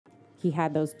he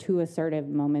had those two assertive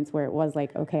moments where it was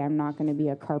like, okay, I'm not going to be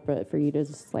a carpet for you to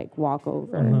just like walk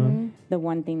over. The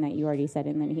one thing that you already said,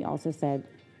 and then he also said,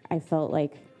 I felt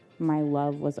like my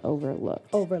love was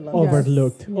overlooked.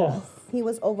 Overlooked. Yes. Oh. He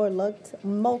was overlooked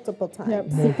multiple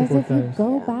times. Yep. Because if you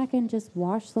go Yeah. back and just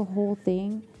watch the whole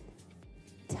thing,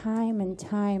 time and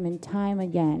time and time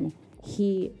again,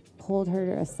 he pulled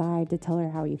her aside to tell her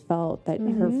how he felt, that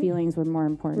her feelings were more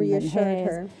important Reassured than his.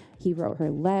 her. He wrote her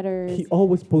letters. He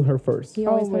always put her first. He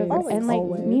always put her Always. first. And like,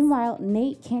 Always. meanwhile,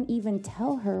 Nate can't even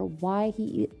tell her why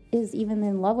he is even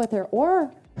in love with her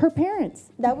or her parents.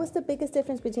 That was the biggest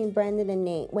difference between Brandon and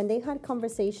Nate. When they had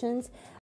conversations,